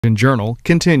Journal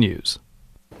continues.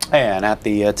 And at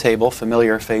the table,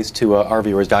 familiar face to our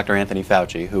viewers, Dr. Anthony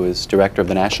Fauci, who is director of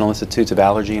the National Institutes of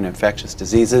Allergy and Infectious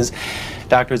Diseases.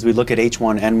 Doctor, as we look at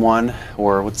H1N1,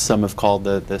 or what some have called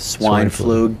the swine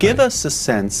flu, give us a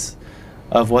sense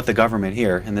of what the government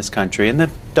here in this country and the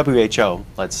WHO,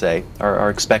 let's say, are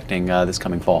expecting this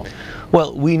coming fall.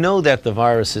 Well, we know that the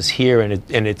virus is here and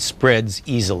it spreads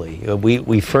easily.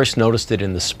 We first noticed it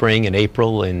in the spring in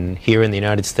April here in the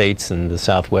United States and the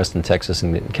Southwest and Texas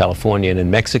and California and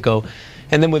in Mexico.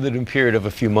 And then within a period of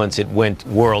a few months, it went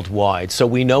worldwide. So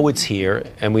we know it's here,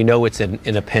 and we know it's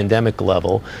in a pandemic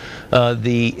level.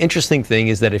 The interesting thing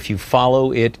is that if you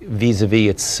follow it vis-a-vis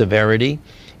its severity,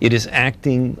 it is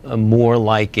acting more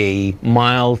like a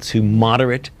mild to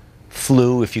moderate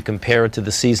flu if you compare it to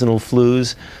the seasonal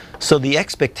flus. So the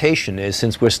expectation is,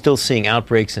 since we're still seeing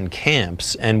outbreaks in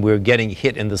camps and we're getting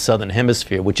hit in the southern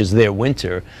hemisphere, which is their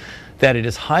winter, that it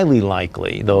is highly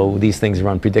likely, though these things are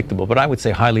unpredictable, but I would say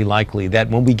highly likely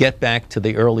that when we get back to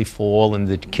the early fall and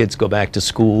the kids go back to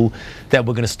school, that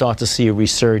we're going to start to see a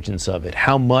resurgence of it.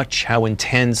 How much, how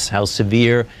intense, how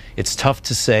severe, it's tough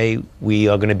to say. We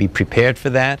are going to be prepared for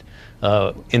that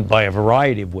by a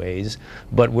variety of ways,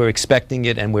 but we're expecting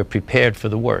it and we're prepared for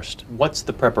the worst. What's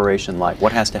the preparation like?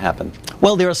 What has to happen?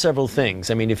 Well, there are several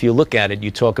things. I mean, if you look at it, you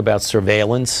talk about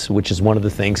surveillance, which is one of the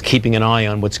things, keeping an eye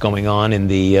on what's going on in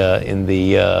the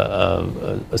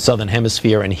southern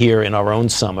hemisphere and here in our own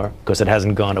summer, because it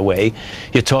hasn't gone away.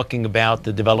 You're talking about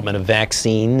the development of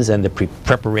vaccines and the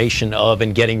preparation of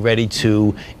and getting ready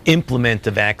to implement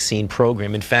the vaccine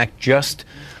program. In fact, just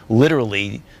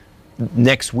literally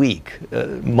next week,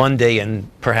 Monday and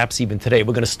perhaps even today,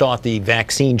 we're going to start the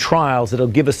vaccine trials that'll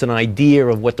give us an idea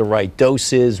of what the right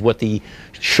dose is, what the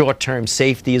short-term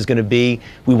safety is going to be.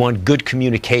 We want good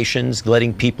communications,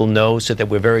 letting people know so that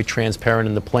we're very transparent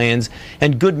in the plans,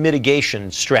 and good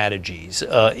mitigation strategies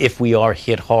if we are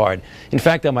hit hard. In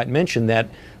fact, I might mention that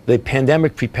the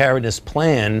pandemic preparedness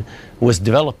plan was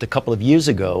developed a couple of years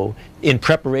ago in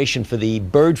preparation for the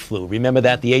bird flu. Remember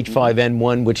that, the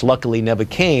H5N1, which luckily never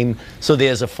came, so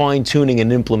there's a fine-tuning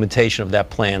and implementation of that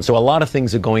plan. So a lot of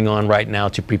things are going on right now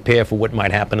to prepare for what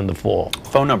might happen in the fall.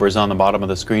 Phone number is on the bottom of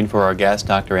the screen for our guest,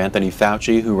 Dr. Anthony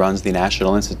Fauci, who runs the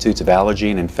National Institutes of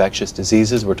Allergy and Infectious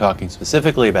Diseases. We're talking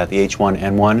specifically about the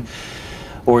H1N1,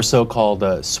 or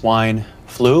so-called swine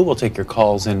flu. We'll take your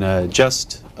calls in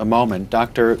just a moment.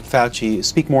 Dr. Fauci,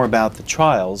 speak more about the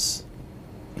trials.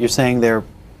 You're saying they're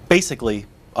basically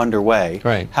underway.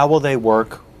 Right. How will they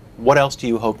work? What else do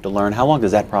you hope to learn? How long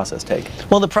does that process take?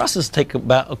 Well, the process takes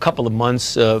about a couple of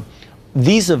months.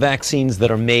 These are vaccines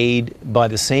that are made by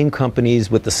the same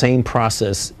companies with the same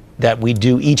process that we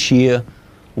do each year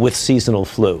with seasonal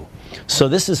flu. So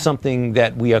this is something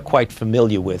that we are quite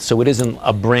familiar with, so it isn't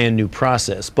a brand new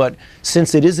process. But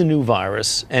since it is a new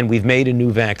virus and we've made a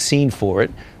new vaccine for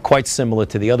it, quite similar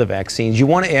to the other vaccines, you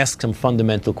want to ask some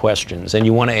fundamental questions, and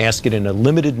you want to ask it in a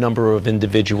limited number of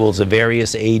individuals of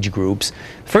various age groups.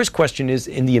 First question is,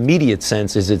 in the immediate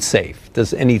sense, is it safe?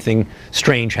 Does anything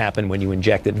strange happen when you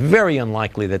inject it? Very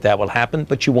unlikely that that will happen,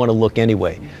 but you want to look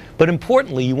anyway. But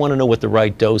importantly, you want to know what the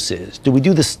right dose is. Do we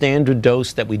do the standard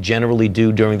dose that we generally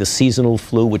do during the seasonal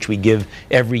flu, which we give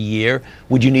every year?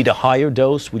 Would you need a higher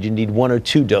dose? Would you need 1 or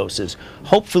 2 doses?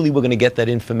 Hopefully, we're going to get that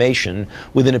information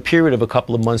within a period of a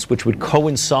couple of months, which would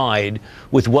coincide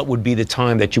with what would be the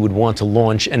time that you would want to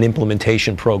launch an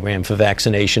implementation program for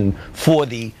vaccination for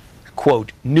the,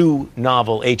 quote, new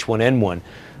novel H1N1.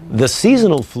 The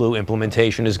seasonal flu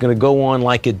implementation is going to go on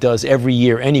like it does every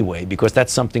year anyway, because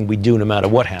that's something we do no matter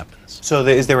what happens. So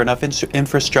is there enough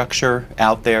infrastructure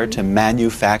out there to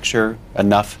manufacture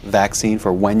enough vaccine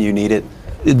for when you need it?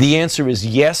 The answer is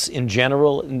yes, in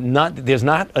general. There's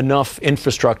not enough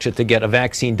infrastructure to get a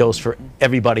vaccine dose for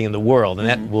everybody in the world, and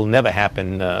that will never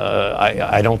happen,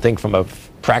 I don't think, from a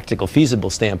practical, feasible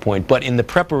standpoint. But in the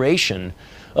preparation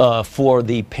for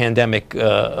the pandemic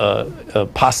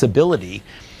possibility,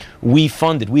 we,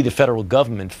 the federal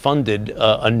government, funded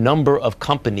a number of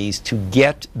companies to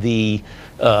get the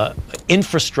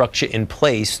infrastructure in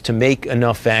place to make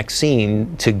enough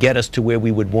vaccine to get us to where we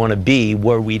would want to be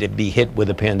were we to be hit with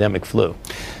a pandemic flu.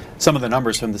 Some of the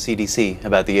numbers from the CDC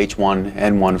about the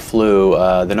H1N1 flu,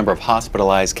 the number of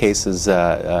hospitalized cases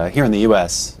here in the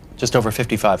U.S., just over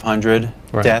 5,500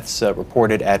 right. Deaths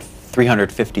reported at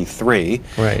 353.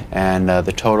 Right. And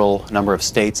the total number of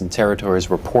states and territories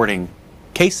reporting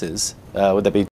cases, would that be